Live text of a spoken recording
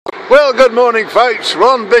Well, good morning folks,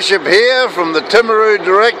 Ron Bishop here from the Timaru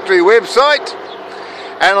directory website,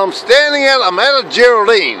 and I'm at a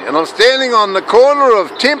Geraldine, and I'm standing on the corner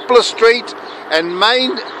of Templar Street and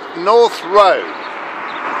Main North Road.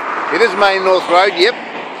 It is Main North Road, yep,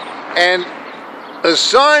 and a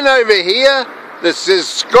sign over here that says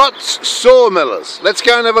Scott's Sawmills. Let's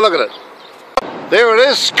go and have a look at it. There it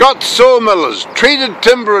is, Scott's Sawmills, treated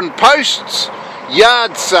timber and posts,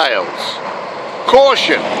 yard sales.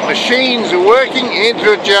 Caution, machines are working,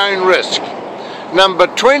 enter at your own risk. Number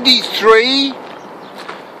 23,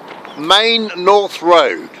 Main North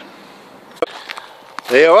Road.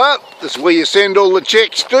 There you are, this is where you send all the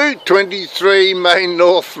checks to, 23 Main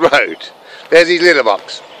North Road. There's his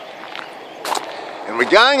letterbox. And we're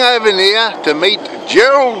going over there to meet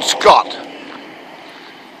Gerald Scott.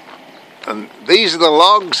 And these are the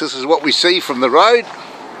logs, this is what we see from the road.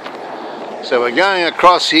 So we're going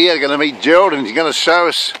across here, going to meet Gerald, and he's going to show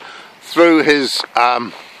us through his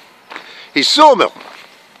sawmill.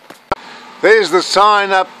 There's the sign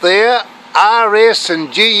up there, RS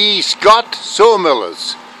and GE Scott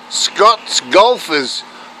Sawmillers. Scott's golfers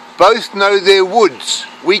both know their woods.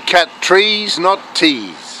 We cut trees, not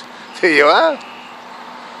teas. There you are.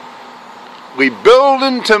 We build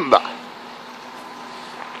in timber.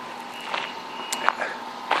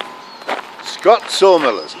 Scott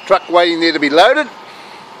Sawmillers, a truck waiting there to be loaded.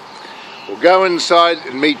 We'll go inside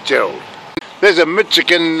and meet Gerald. There's a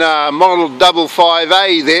Michigan model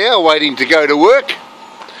 55A there waiting to go to work.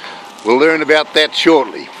 We'll learn about that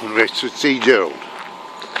shortly when we see Gerald.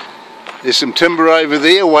 There's some timber over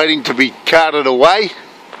there waiting to be carted away.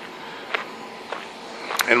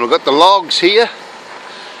 And we've got the logs here.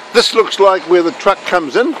 This looks like where the truck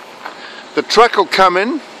comes in. The truck will come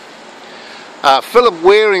in. Philip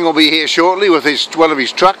Waring will be here shortly with one of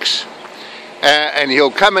his trucks, and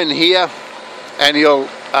he'll come in here and he'll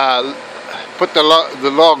put the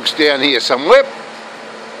logs down here somewhere.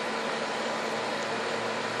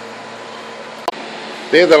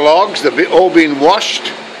 They're the logs, they've all been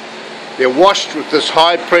washed. They're washed with this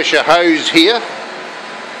high pressure hose here.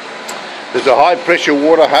 There's a high pressure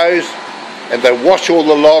water hose, and they wash all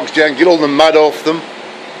the logs down, get all the mud off them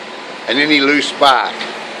and any loose bark.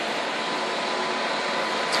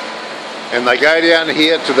 And they go down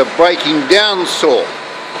here to the breaking down saw.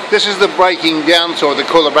 This is the breaking down saw, they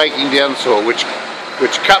call the breaking down saw, which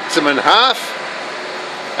cuts them in half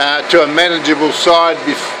to a manageable size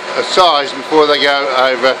before they go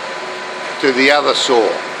over to the other saw.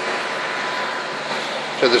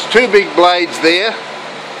 So there's two big blades there.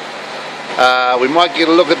 We might get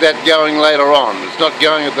a look at that going later on. It's not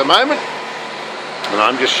going at the moment, and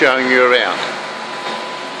I'm just showing you around.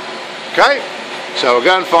 Okay? So we'll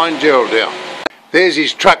go and find Gerald now. There's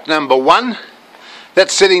his truck number 1.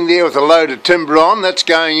 That's sitting there with a load of timber on. That's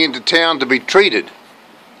going into town to be treated.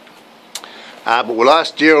 But we'll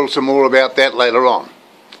ask Gerald some more about that later on.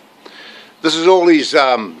 This is all his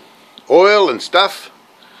oil and stuff.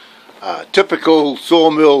 Typical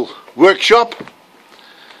sawmill workshop.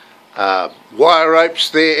 Wire ropes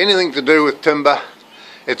there, anything to do with timber,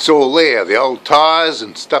 it's all there. The old tyres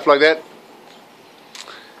and stuff like that.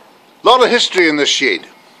 A lot of history in this shed.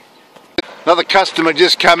 Another customer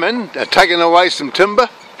just come in, taking away some timber.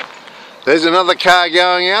 There's another car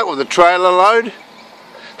going out with a trailer load.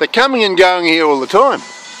 They're coming and going here all the time.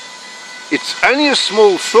 It's only a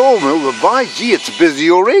small sawmill, but by gee, it's busy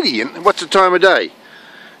already. And what's the time of day?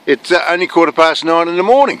 It's only 9:15 in the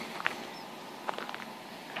morning.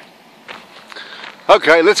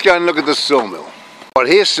 Okay, let's go and look at this sawmill. Right,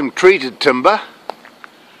 here's some treated timber.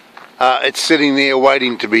 It's sitting there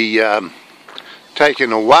waiting to be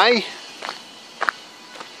taken away.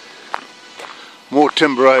 More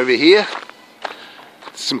timber over here.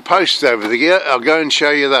 Some posts over there. I'll go and show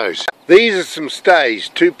you those. These are some stays,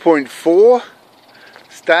 2.4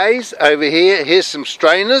 stays over here. Here's some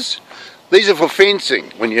strainers. These are for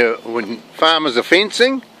fencing. When farmers are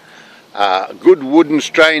fencing, good wooden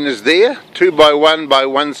strainers there. 2x1 by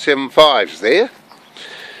 175s there.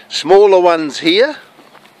 Smaller ones here.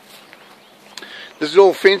 This is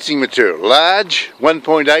all fencing material. Large,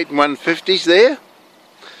 1.8 and 150s there.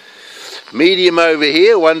 Medium over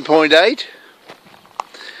here, 1.8.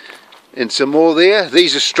 And some more there.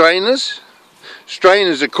 These are strainers.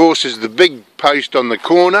 Strainers, of course, is the big post on the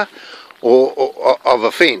corner or of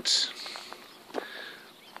a fence.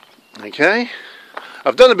 Okay.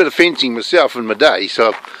 I've done a bit of fencing myself in my day,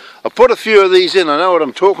 so I've put a few of these in. I know what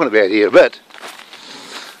I'm talking about here a bit.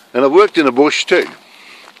 And I've worked in the bush too.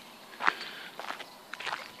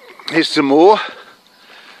 Here's some more.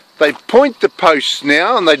 They point the posts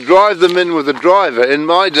now and they drive them in with a driver. In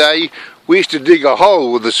my day we used to dig a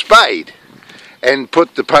hole with a spade and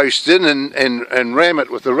put the post in and ram it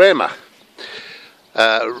with a rammer,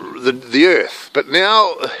 the earth. But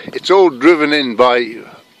now it's all driven in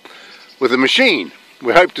with a machine.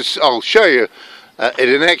 We hope to. I'll show you it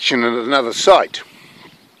in action at another site.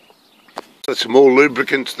 There's some more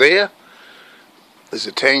lubricants there. There's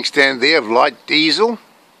a tank stand there of light diesel.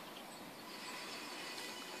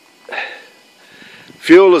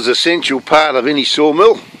 Fuel is an essential part of any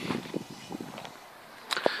sawmill.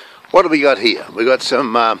 What have we got here? We got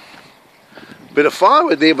some bit of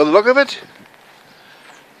firewood there by the look of it.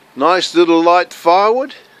 Nice little light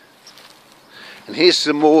firewood. And here's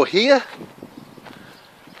some more here.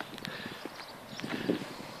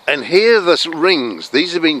 And here are the rings.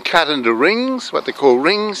 These have been cut into rings, what they call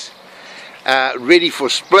rings, ready for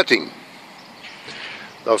splitting.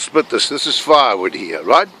 They'll split this. This is firewood here,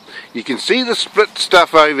 right? You can see the split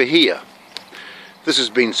stuff over here. This has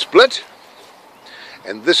been split,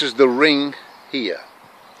 and this is the ring here,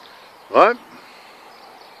 right?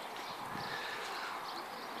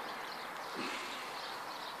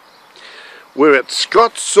 We're at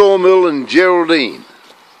Scott's Sawmill in Geraldine,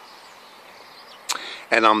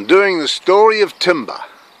 and I'm doing the story of timber,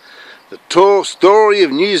 the story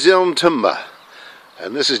of New Zealand timber,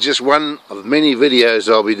 and this is just one of many videos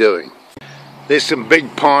I'll be doing. There's some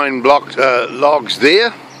big pine logs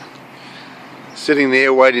there, sitting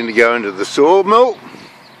there waiting to go into the sawmill.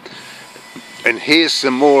 And here's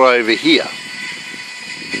some more over here.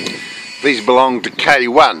 These belong to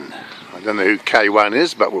K1. I don't know who K1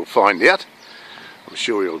 is, but we'll find out. I'm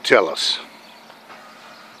sure he'll tell us.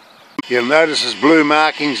 You'll notice there's blue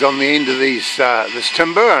markings on the end of this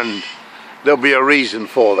timber, and there'll be a reason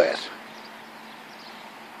for that.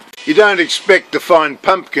 You don't expect to find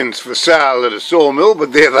pumpkins for sale at a sawmill,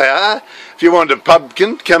 but there they are. If you want a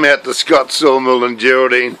pumpkin, come out to Scott's Sawmill in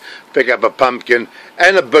Geraldine, pick up a pumpkin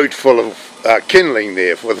and a boot full of kindling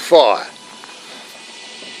there for the fire.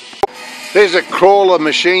 There's a crawler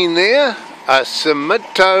machine there, a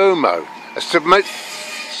Sumitomo, it's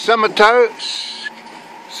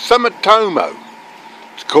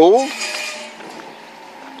called,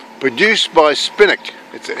 produced by Spinnack.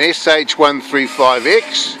 It's an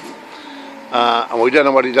SH135X. And we don't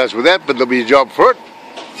know what he does with that, but there'll be a job for it.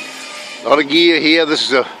 A lot of gear here.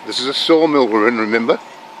 This is a sawmill we're in, remember.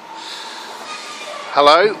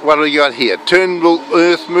 Hello, what do we got here? Turnbull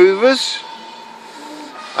earth movers.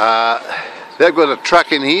 They've got a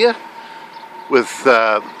truck in here with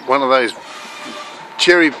one of those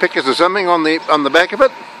cherry pickers or something on the back of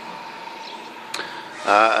it.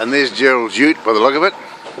 And there's Gerald's ute by the look of it,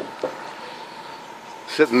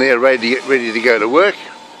 sitting there ready to go to work.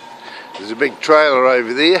 There's a big trailer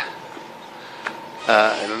over there,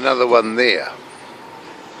 and another one there.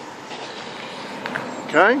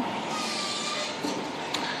 Okay,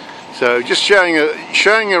 so just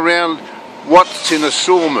showing around what's in a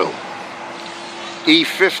sawmill.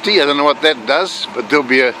 E50, I don't know what that does, but there'll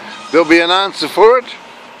be an answer for it.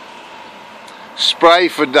 Spray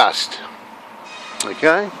for dust.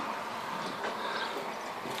 Okay,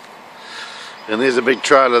 and there's a big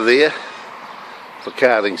trailer there for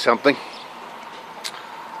carting something.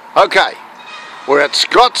 Okay, we're at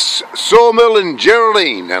Scott's Sawmill in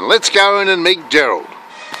Geraldine, and let's go in and meet Gerald.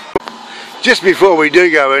 Just before we do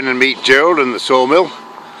go in and meet Gerald in the sawmill,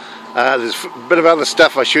 there's a bit of other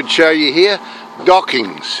stuff I should show you here.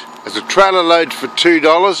 Dockings. There's a trailer load for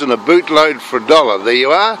 $2 and a boot load for $1. There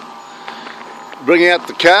you are. Bring out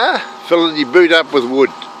the car, fill your boot up with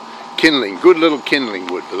wood. Kindling, good little kindling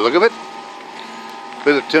wood. Look at it.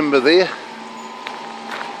 Bit of timber there.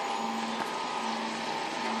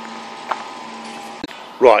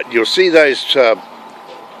 Right, you'll see those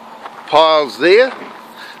piles there.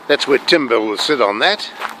 That's where timber will sit on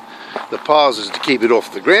that. The piles is to keep it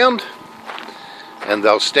off the ground, and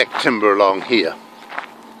they'll stack timber along here.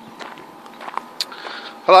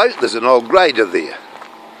 Hello, there's an old grader there.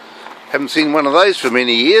 Haven't seen one of those for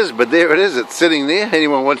many years, but there it is, it's sitting there.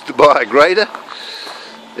 Anyone wants to buy a grader,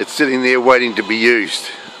 it's sitting there waiting to be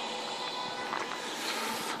used.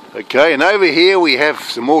 Okay, and over here we have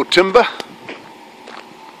some more timber.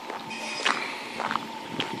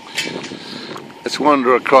 Let's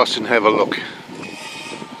wander across and have a look.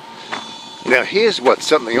 Now here's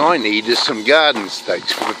something I need is some garden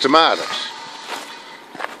stakes for the tomatoes.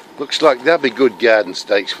 Looks like they'll be good garden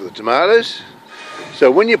stakes for the tomatoes.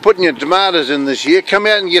 So when you're putting your tomatoes in this year, come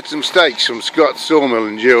out and get some stakes from Scott's Sawmill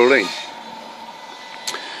in Geraldine.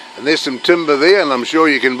 And there's some timber there, and I'm sure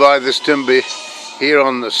you can buy this timber here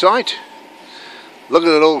on the site. Look at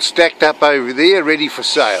it all stacked up over there, ready for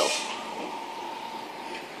sale.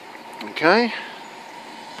 Okay.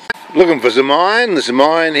 Looking for some iron. There's some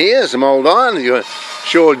iron here, some old iron. You're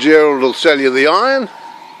sure Gerald will sell you the iron.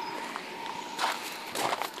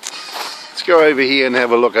 Let's go over here and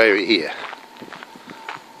have a look over here.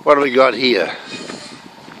 What do we got here?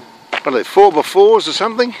 What are they, 4x4s or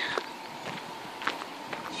something?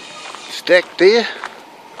 Stacked there.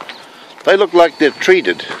 They look like they're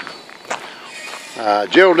treated.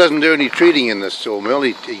 Gerald doesn't do any treating in this sawmill.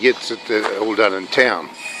 He gets it all done in town,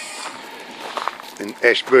 in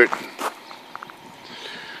Ashburton.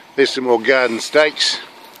 There's some more garden stakes.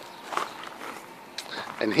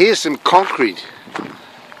 And here's some concrete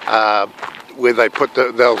where they put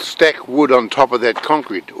they'll stack wood on top of that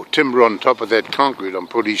concrete, or timber on top of that concrete, I'm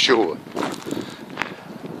pretty sure.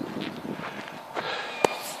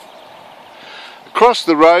 Across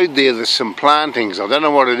the road there's some plantings. I don't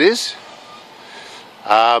know what it is,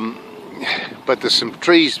 but there's some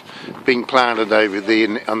trees being planted over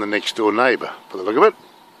there on the next door neighbour, for the look of it.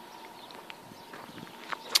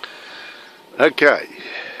 Okay,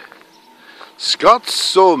 Scott's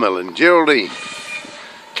Sawmill in Geraldine.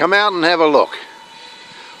 Come out and have a look.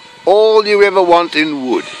 All you ever want in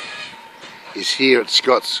wood is here at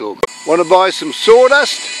Scott's Sawmill. Want to buy some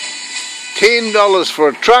sawdust? $10 for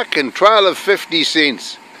a truck and trailer 50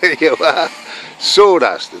 cents. There you are.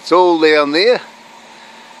 Sawdust. It's all down there.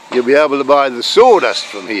 You'll be able to buy the sawdust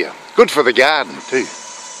from here. Good for the garden too.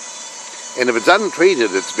 And if it's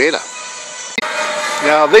untreated, it's better.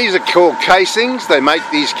 Now these are called casings. They make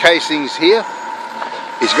these casings here.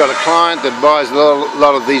 He's got a client that buys a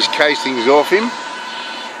lot of these casings off him.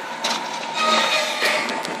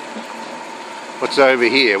 What's over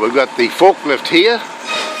here? We've got the forklift here.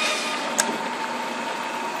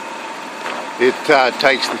 It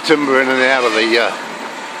takes the timber in and out of the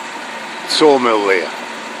sawmill there.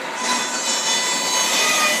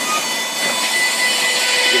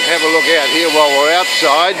 You can have a look out here while we're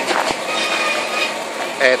outside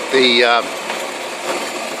at the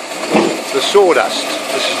sawdust.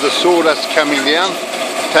 This is the sawdust coming down,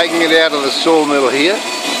 taking it out of the sawmill here,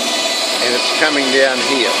 and it's coming down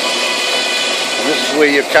here. And this is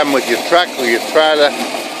where you come with your truck or your trailer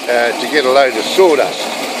to get a load of sawdust.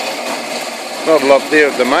 Not a lot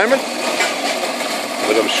there at the moment,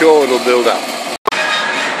 but I'm sure it'll build up.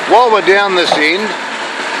 While we're down this end,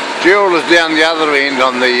 Gerald is down the other end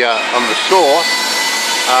on the saw,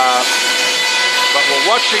 but we're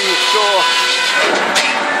watching the saw.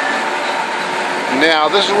 Now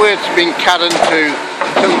this is where it's been cut into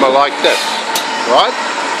timber like this, right?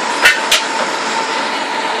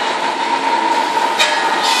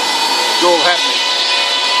 It's all happening.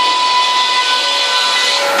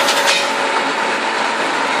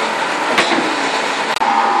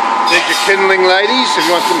 There's your kindling, ladies, if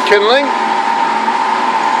you want some kindling.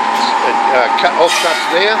 Offcuts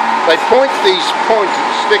there. They point these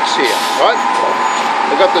sticks here, right?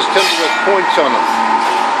 They've got this timber with points on them.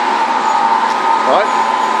 Right?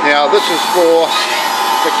 Now this is for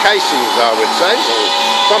the casings, I would say, or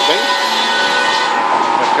something.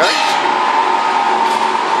 Okay.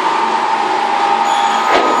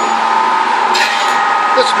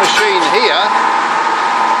 This machine here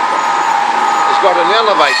has got an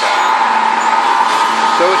elevator.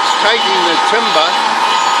 So it's taking the timber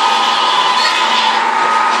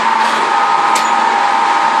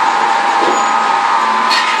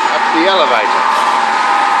up the elevator.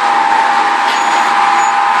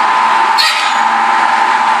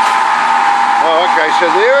 Oh, okay, so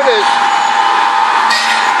there it is,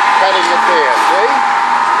 cutting it there, see?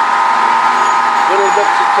 Little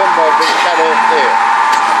bits of timber have been cut off there,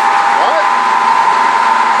 right?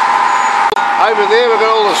 Over there we've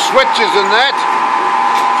got all the switches and that.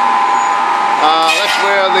 That's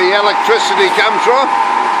where the electricity comes from.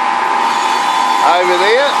 Over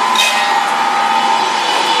there.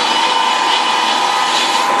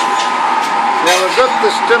 Now we've got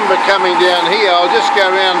this timber coming down here. I'll just go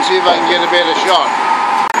around and see if I can get a better shot.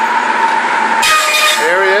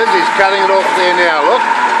 There he is, he's cutting it off there now, look.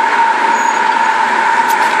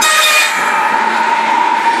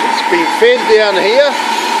 It's been fed down here.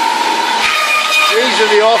 These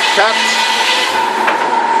are the offcuts.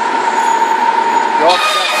 The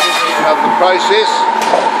offcuts of the process.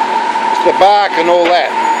 It's the bark and all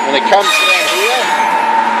that. And it comes down here.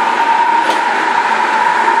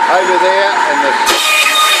 Over there, and the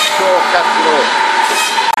saw cuts it off.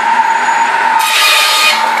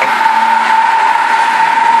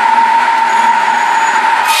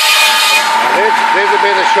 Now there's a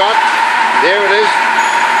better shot. There it is.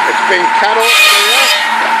 It's been cut off there,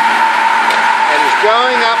 and it's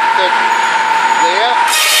going up there,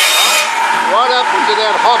 right up into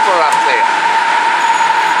that hopper up there.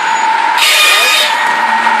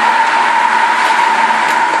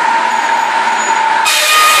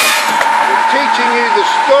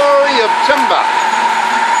 story of timber.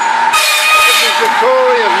 This is the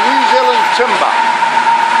story of New Zealand timber.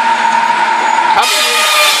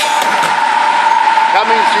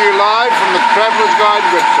 Coming to you live from the Traveller's Guide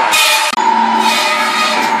website.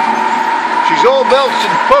 She's all belts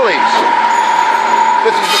and pulleys.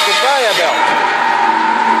 This is the conveyor belt,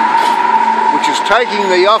 which is taking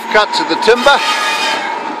the offcuts of the timber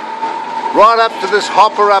right up to this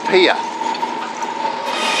hopper up here.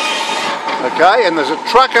 Okay, and there's a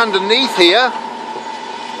truck underneath here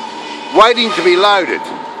waiting to be loaded.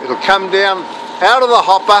 It'll come down out of the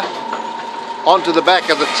hopper onto the back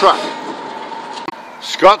of the truck.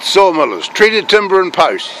 Scott Sawmillers, treated timber and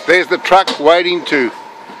posts. There's the truck waiting to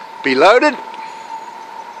be loaded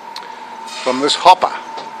from this hopper.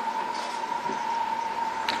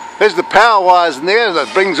 There's the power wires in there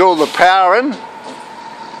that brings all the power in.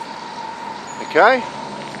 Okay,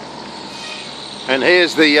 and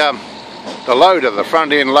here's the loader, the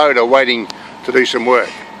front end loader, waiting to do some work.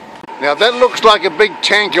 Now that looks like a big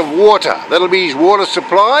tank of water. That'll be his water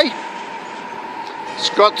supply.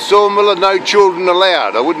 Scott Sawmiller, no children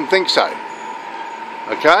allowed. I wouldn't think so.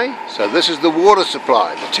 Okay, so this is the water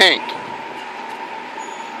supply, the tank.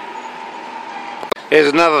 Here's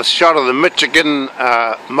another shot of the Michigan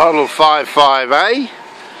Model 55A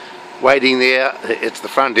waiting there. It's the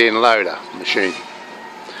front end loader machine.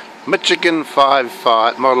 Michigan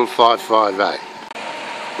Model 55A.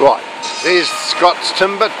 Right, there's Scott's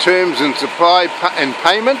Timber, terms and supply and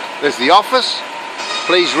payment. There's the office.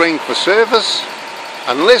 Please ring for service.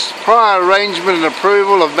 Unless prior arrangement and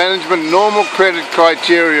approval of management, normal credit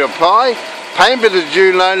criteria apply. Payment is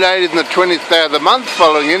due no later than the 20th day of the month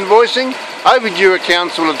following invoicing. Overdue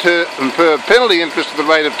accounts will incur penalty interest at the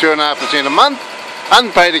rate of 2.5% a month.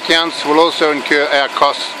 Unpaid accounts will also incur our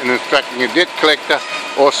costs in instructing a debt collector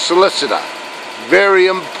or solicitor. Very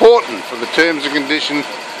important for the terms and conditions,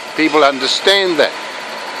 people understand that.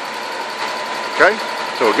 Okay,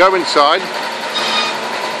 so we'll go inside.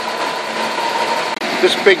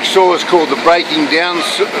 This big saw is called the breaking down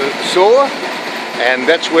saw, and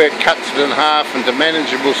that's where it cuts it in half into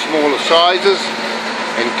manageable smaller sizes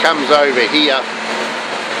and comes over here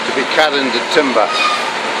to be cut into timber,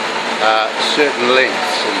 certain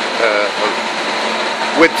lengths and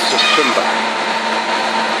widths of timber.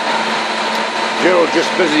 Gerald's just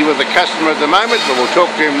busy with a customer at the moment, but we'll talk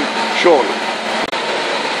to him shortly.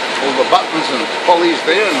 All the buttons and pulleys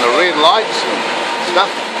there and the red lights and stuff.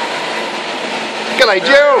 G'day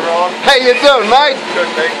Gerald, how you doing mate?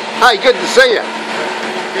 Good mate. Hey, good to see you.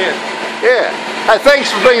 Yeah. Yeah. Hey,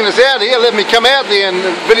 thanks for bringing us out here. Let me come out there and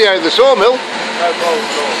video the sawmill. No problem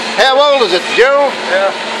at all. How old is it, Gerald?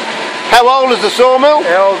 Yeah. How old is the sawmill?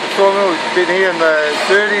 How old is the sawmill? It's been here in the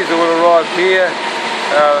 30s. It would have arrived here.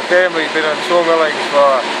 The family's been in sawmilling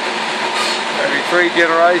for maybe 3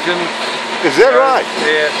 generations. Is that right?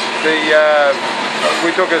 Yeah.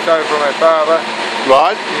 We took us over from our father.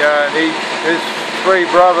 Right. Yeah, and his 3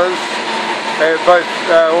 brothers, they both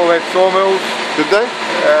all had sawmills. Did they?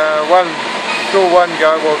 Still one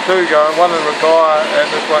going, well 2 going, one in retire and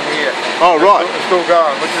this one here. Oh right. It's still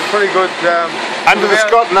going, which is pretty good. Under the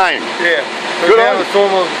Scott name? Yeah. Good now on the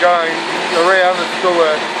sawmills going around, it's still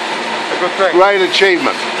a good thing. Great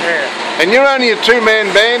achievement. Yeah. And you're only a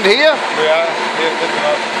 2-man band here? We are, yeah, that's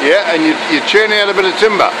enough. Yeah, and you churn out a bit of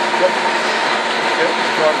timber? Yep. Yep,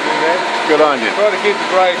 try to do that. Good on you. Try to keep the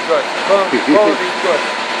grade good. Quality's good.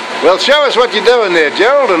 Well, show us what you're doing there,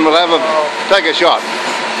 Gerald, and we'll have take a shot.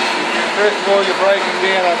 First of all, you're breaking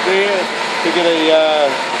down up there to get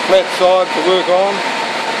a flat side to work on.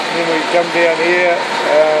 Then we come down here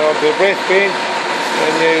onto the breast bench.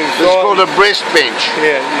 And This is called a breast bench.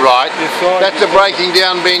 Yeah. Right. That's a breaking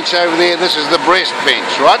down bench over there. This is the breast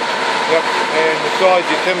bench, right? Yep. And the size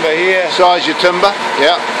your timber here. Size your timber.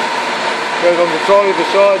 Yeah. Goes on the side of the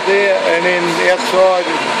side there, and then outside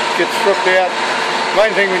it gets stripped out.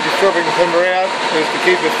 Main thing when you're stripping timber out is to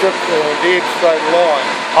keep the strip in a dead straight line.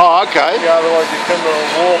 Oh, okay. Yeah, otherwise your timber will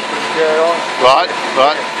warp and carry on. Right,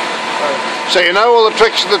 right. So you know all the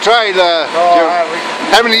tricks of the trade.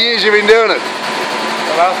 How many years have you been doing it?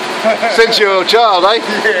 Since you were a child, eh?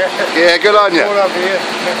 Yeah. Yeah, good on you. Up here.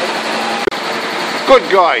 Good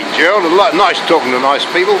guy, Gerald. Nice talking to nice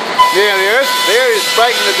people. There he is. There he is,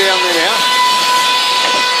 breaking it down there now.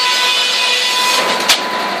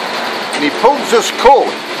 And he pulls this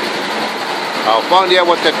cord. I'll find out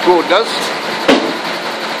what that cord does.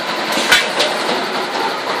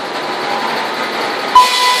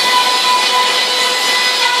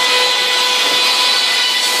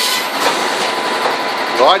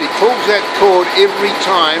 Right, he pulls that cord every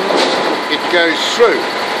time it goes through.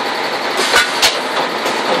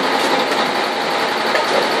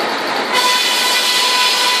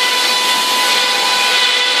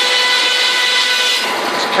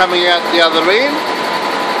 coming out the other end.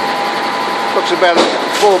 Looks about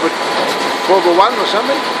 4x1 or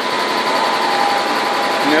something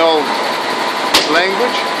in the old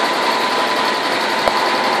language.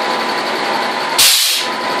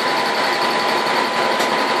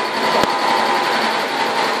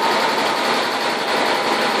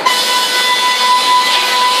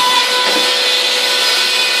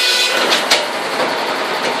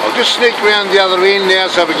 I'll just sneak around the other end now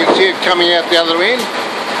so we can see it coming out the other end.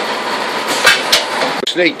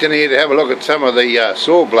 Sneaked in here to have a look at some of the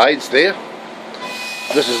saw blades there.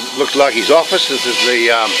 This looks like his office. This is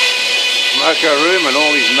the smoker room and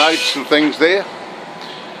all his notes and things there.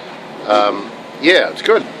 Yeah, it's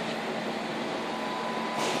good.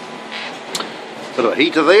 Bit of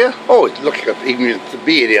heater there. Oh, look, even the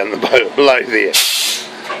beer down the below there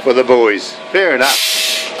for the boys. Fair enough.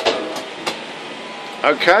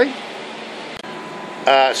 Okay.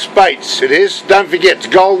 Spates it is. Don't forget, it's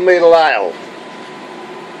gold medal ale.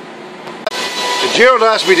 Gerald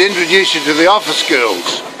asked me to introduce you to the office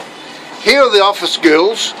girls. Here are the office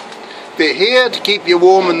girls. They're here to keep you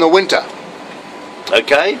warm in the winter.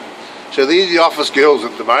 Okay? So these are the office girls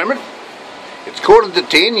at the moment. It's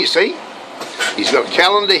 9:45, you see. He's got a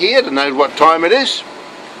calendar here to know what time it is.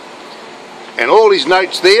 And all his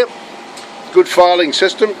notes there. Good filing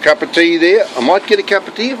system. Cup of tea there. I might get a cup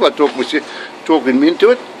of tea if I talk him into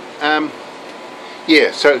it.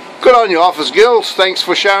 Yeah, so good on you, office girls. Thanks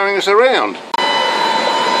for showing us around.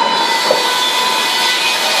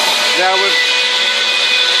 Now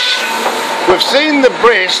we've seen the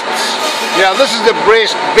breasts. Now this is the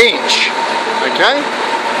breast bench, okay?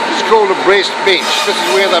 It's called a breast bench. This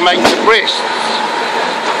is where they make the breasts.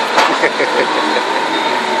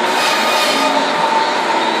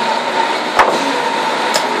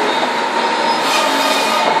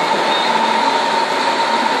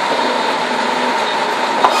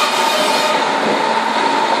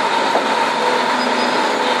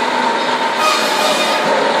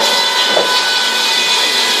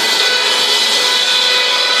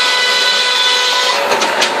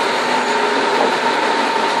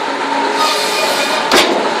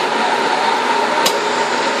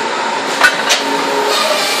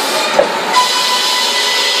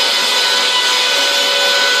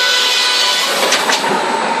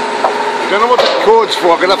 I don't know what the cord's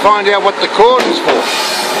for. I'm going to find out what the cord is for.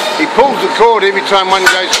 He pulls the cord every time one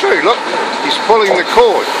goes through. Look, he's pulling the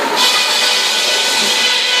cord.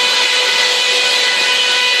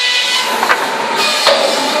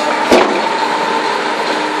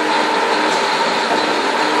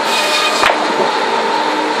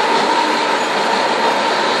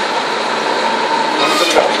 On a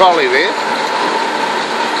bit of a trolley there.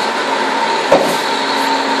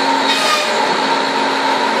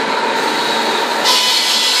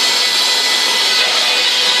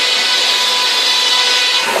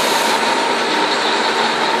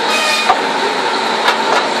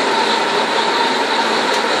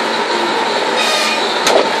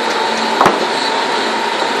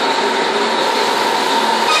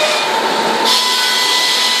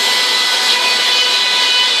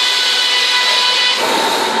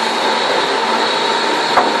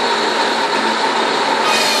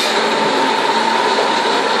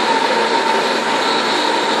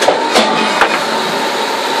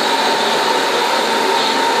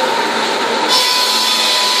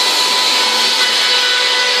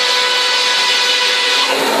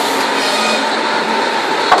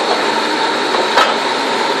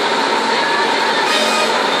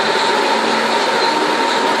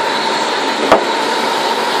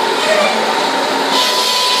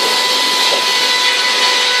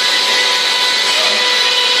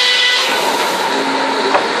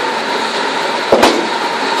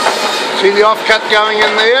 See the offcut going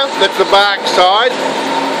in there? That's the bark side.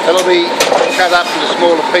 That'll be cut up into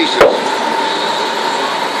smaller pieces.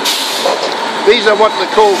 These are what they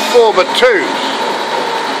call 4x2s.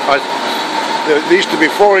 They used to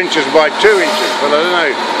be 4 inches by 2 inches, but I don't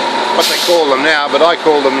know what they call them now, but I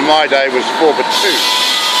called them in my day was 4x2.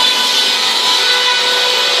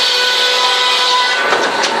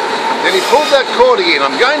 Then he pulled that cord again.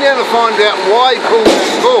 I'm going down to find out why he pulled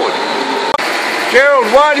that cord. Gerald,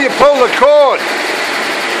 why do you pull the cord?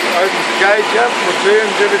 Opens the gauge up,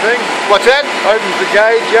 returns everything. What's that? Opens the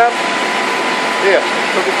gauge up. Yeah.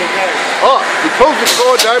 Look at the gauge. Oh, he pulls the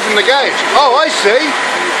cord to open the gauge. Oh, I see.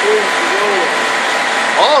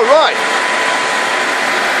 Oh, right.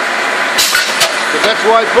 But that's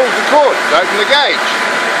why he pulls the cord, to open the gauge.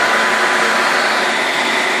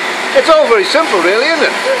 It's all very simple, really, isn't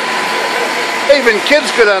it? Even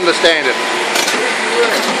kids could understand it.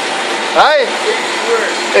 Hey?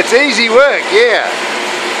 It's easy work, yeah.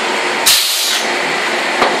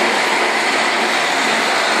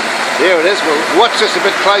 There it is. We'll watch this a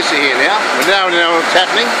bit closer here now. We now know what's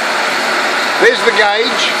happening. There's the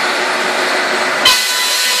gauge.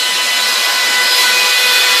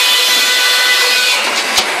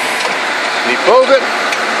 And he pulls it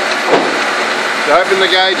to open the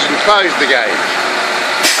gauge and close the gauge.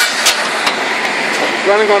 He's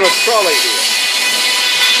running on a trolley here.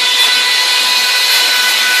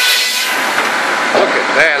 Look at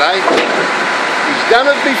that, eh? He's done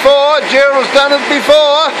it before. Gerald's done it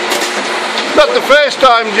before. Not the first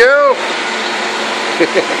time, Gerald.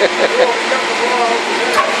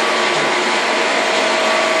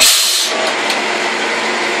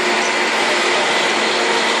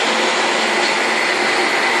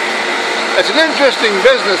 It's an interesting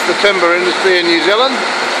business, the timber industry in New Zealand.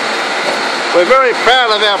 We're very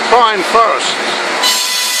proud of our pine forests.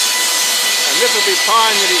 And this will be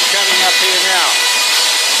pine that he's cutting up here now.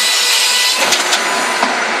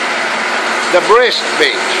 The breast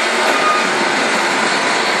bench.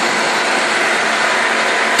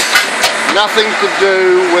 Nothing to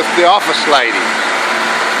do with the office lady.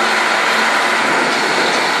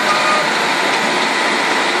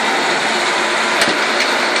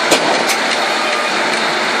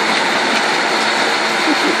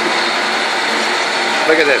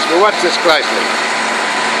 Look at this, we'll watch this closely.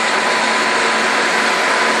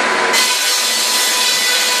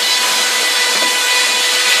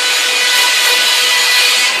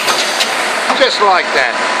 Just like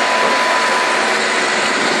that.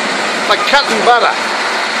 Like cutting butter.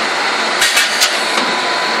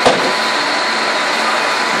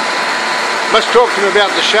 Must talk to him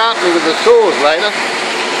about the sharpening with the saws later.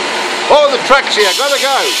 Oh, the truck's here, gotta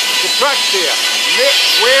go. The truck's here.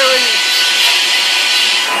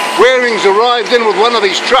 Waring's arrived in with one of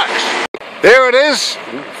these trucks. There it is,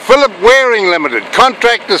 Philip Waring Limited,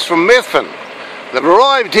 contractors from Methven. They've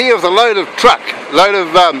arrived here with a load of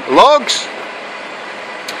logs.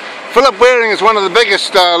 Philip Waring is one of the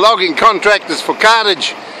biggest logging contractors for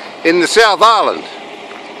cartage in the South Island.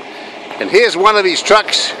 And here's one of his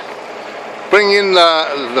trucks bringing in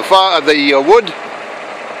the wood,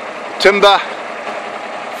 timber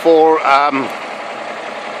for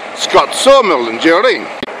Scott's Sawmill in Geraldine.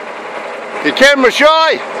 You camera shy?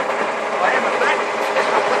 I am a bit.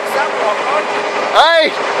 I put the sunblock on. Hey?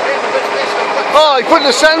 Oh, he put the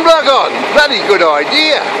sunblock on. Bloody good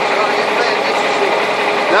idea.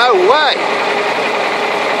 No way.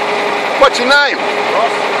 What's your name? Ross.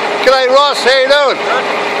 G'day Ross, how you doing? Good.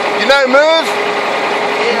 You know Merv?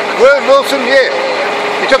 Yeah. Merv Wilson, yeah.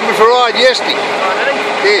 He took me for a ride yesterday. Oh, did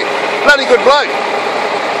he? Yeah. Bloody good bloke.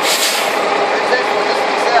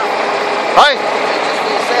 Hey?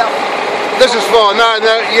 This is fine. No,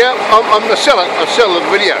 yeah, I'm a seller. I sell the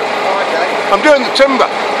video. Oh, okay. I'm doing the timber.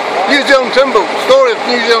 New Zealand timber. Story of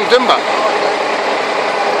New Zealand timber.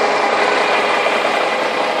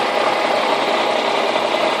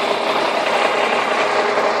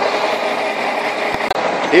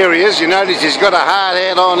 Here he is. You notice he's got a hard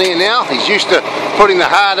hat on here now. He's used to putting the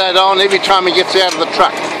hard hat on every time he gets out of the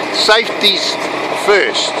truck. Safety's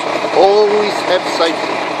first. Always have safety.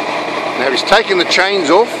 Now he's taken the chains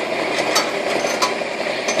off.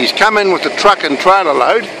 He's come in with the truck and trailer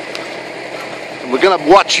load. And we're going to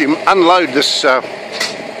watch him unload this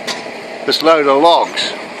this load of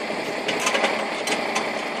logs.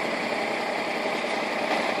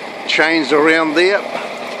 Chains around there.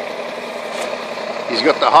 He's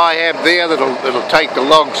got the high ab there that'll take the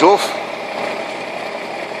logs off.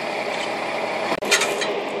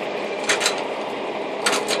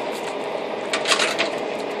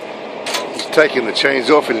 He's taking the chains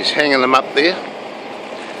off and he's hanging them up there.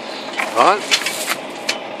 Right.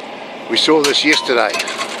 We saw this yesterday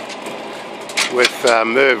with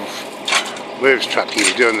Merv's truck. He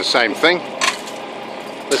was doing the same thing.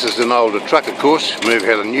 This is an older truck, of course. Merv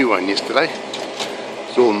had a new one yesterday.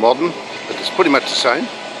 It's all modern, but it's pretty much the same.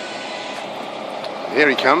 There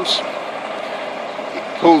he comes. He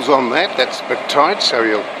pulls on that. That's a bit tight, so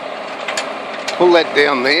he'll pull that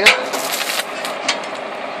down there.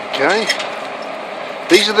 Okay.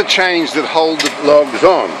 These are the chains that hold the logs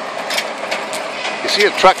on. You see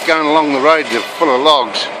a truck going along the road full of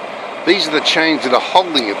logs. These are the chains that are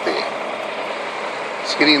holding it there.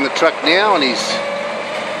 He's getting in the truck now and he's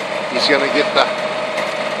going to get the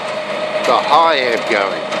high ab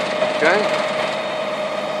going. Okay?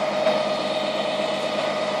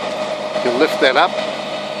 He'll lift that up.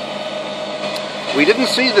 We didn't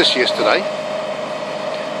see this yesterday.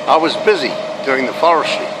 I was busy doing the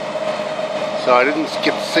forestry, so I didn't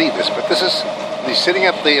get to see this, but this is, he's sitting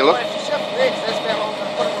up there, look.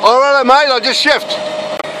 Alright mate, I'll just shift.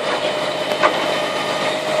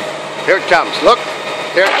 Here it comes, look.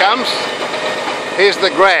 Here it comes. Here's the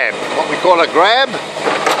grab, what we call a grab.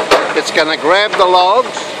 It's going to grab the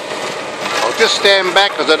logs. I'll just stand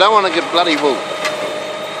back because I don't want to get bloody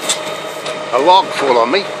a log fall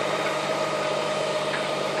on me.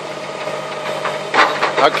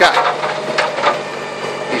 Okay.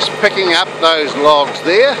 He's picking up those logs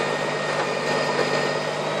there.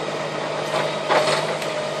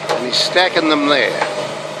 And he's stacking them there.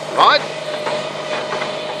 Right?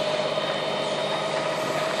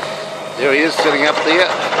 There he is sitting up there,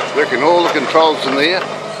 working all the controls in there.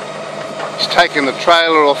 He's taking the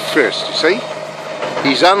trailer off first, you see?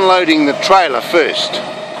 He's unloading the trailer first.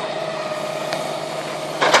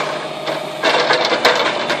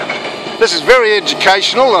 This is very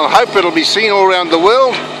educational and I hope it'll be seen all around the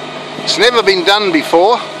world. It's never been done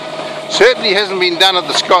before. Certainly hasn't been done at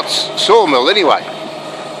the Scott's Sawmill anyway.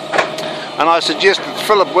 And I suggest that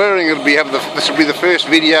Philip Waring this will be the first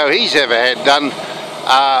video he's ever had done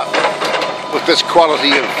with this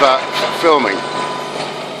quality of filming.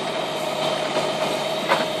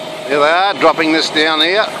 There they are, dropping this down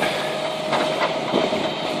here.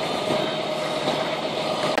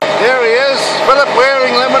 There he is, Philip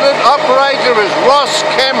Waring Limited. Operator is Ross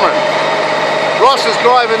Cameron. Ross is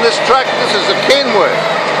driving this truck. This is a Kenworth.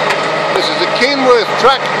 This is a Kenworth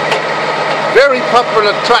truck. Very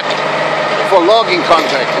popular truck for logging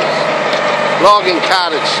contractors. Logging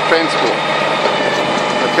cartage transport.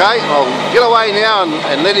 Okay, I'll get away now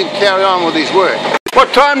and let him carry on with his work.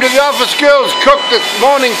 What time do the office girls cook this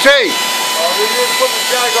morning tea? We just put the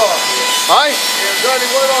jug on. Hey? There's only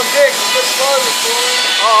one on deck.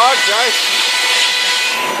 Oh, okay.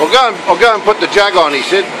 I'll go and put the jug on, he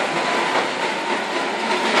said.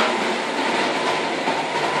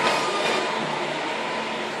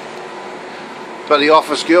 But the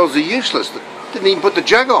office girls are useless. They didn't even put the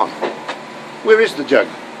jug on. Where is the jug?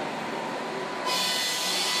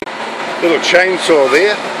 Little chainsaw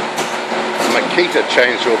there. A Makita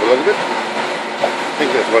chainsaw by the look of it. I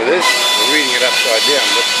think that's what it is. I'm reading it upside down,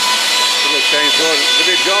 but little chainsaw. Did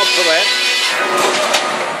a good job for that.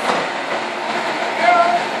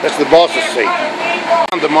 That's the boss's seat.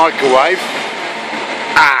 On the microwave.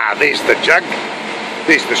 Ah, there's the jug.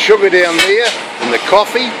 There's the sugar down there and the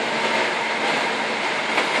coffee.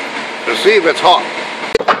 We'll see if it's hot.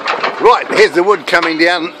 Right, here's the wood coming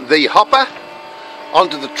down the hopper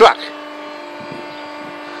onto the truck.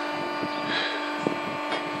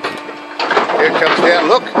 Here it comes down,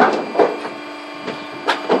 look.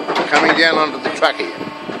 Coming down onto the truck here.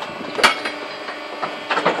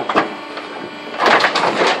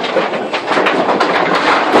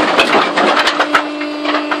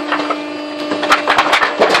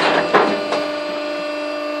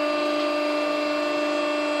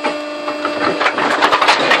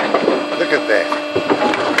 Look at that.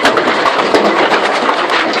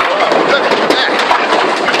 Look at that.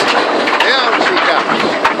 Down she comes.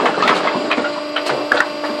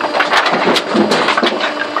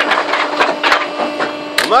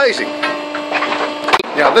 Amazing.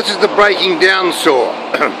 Now this is the breaking down saw.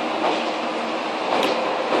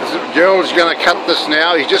 Gerald's going to cut this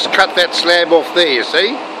now. He's just cut that slab off there, you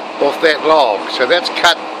see? Off that log. So that's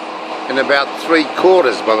cut in about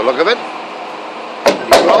 3/4 by the look of it.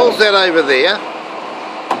 He rolls that over there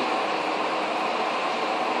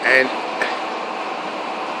and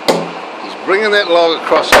he's bringing that log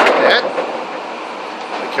across like that.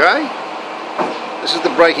 Okay, this is the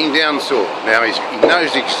breaking down saw. Now he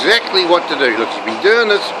knows exactly what to do. Look, he's been doing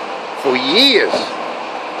this for years.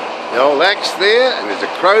 The old axe there, and there's a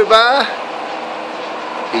crowbar.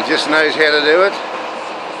 He just knows how to do it.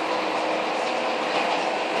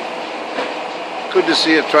 Good to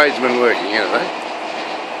see a tradesman working, isn't it?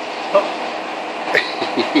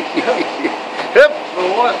 Yep.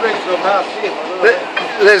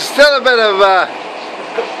 There's still a bit of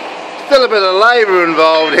labour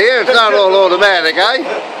involved here. It's not all automatic, eh?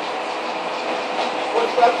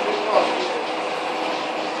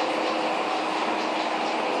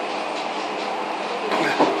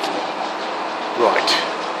 Right.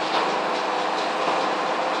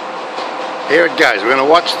 Here it goes. We're going to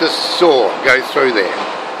watch this saw go through there.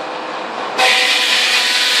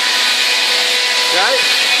 Okay.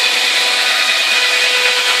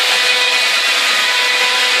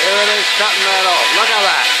 There it is, cutting that off. Look at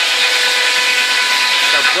that.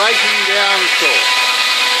 The breaking down saw.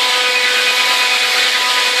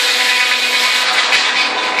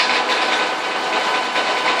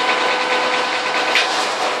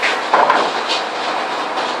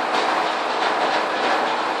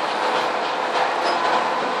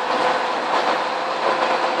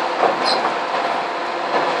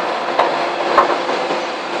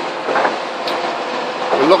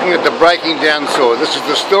 at the breaking down saw. This is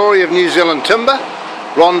the story of New Zealand timber.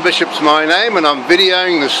 Ron Bishop's my name, and I'm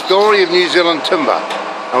videoing the story of New Zealand timber.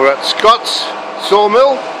 And we're at Scott's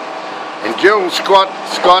Sawmill, and Gerald Scott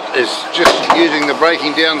is just using the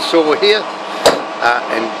breaking down saw here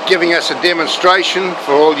and giving us a demonstration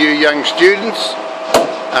for all you young students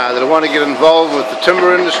that want to get involved with the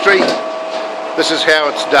timber industry. This is how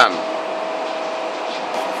it's done.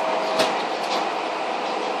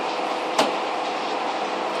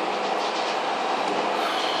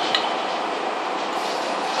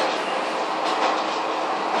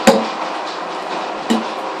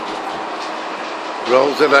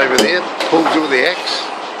 Rolls it over there, pulls it with the axe.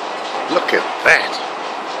 Look at that.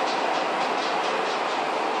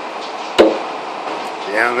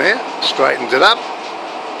 Down there, straightens it up.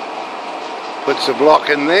 Puts a block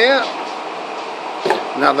in there.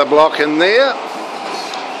 Another block in there.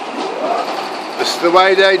 This is the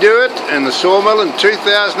way they do it in the sawmill in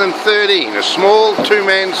 2013. A small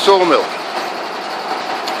two-man sawmill.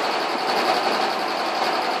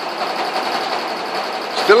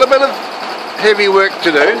 Still a bit of heavy work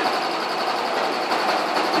to do.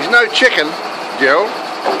 He's no chicken, Gerald.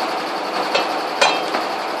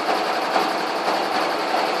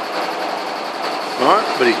 Right,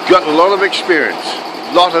 but he's got a lot of experience.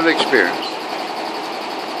 Lot of experience.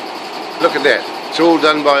 Look at that. It's all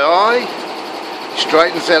done by eye. He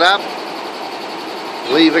straightens that up.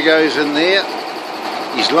 Lever goes in there.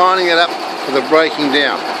 He's lining it up for the breaking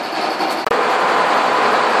down.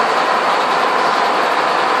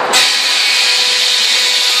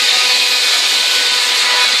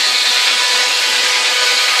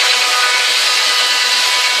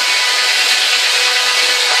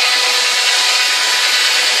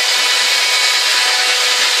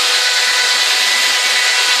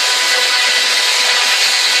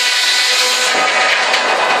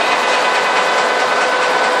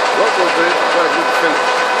 Quite a good finish.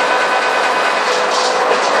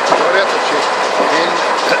 Right out the check. And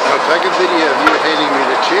I'll take a video of you handing me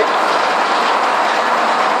the check.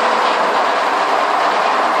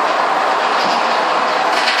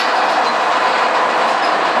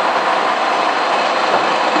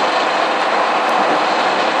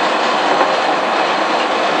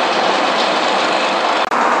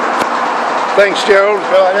 Thanks, Gerald.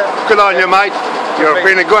 Good on you. Good on you, mate. You've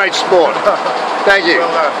been a great sport. Thank you.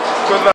 Well done. Good luck.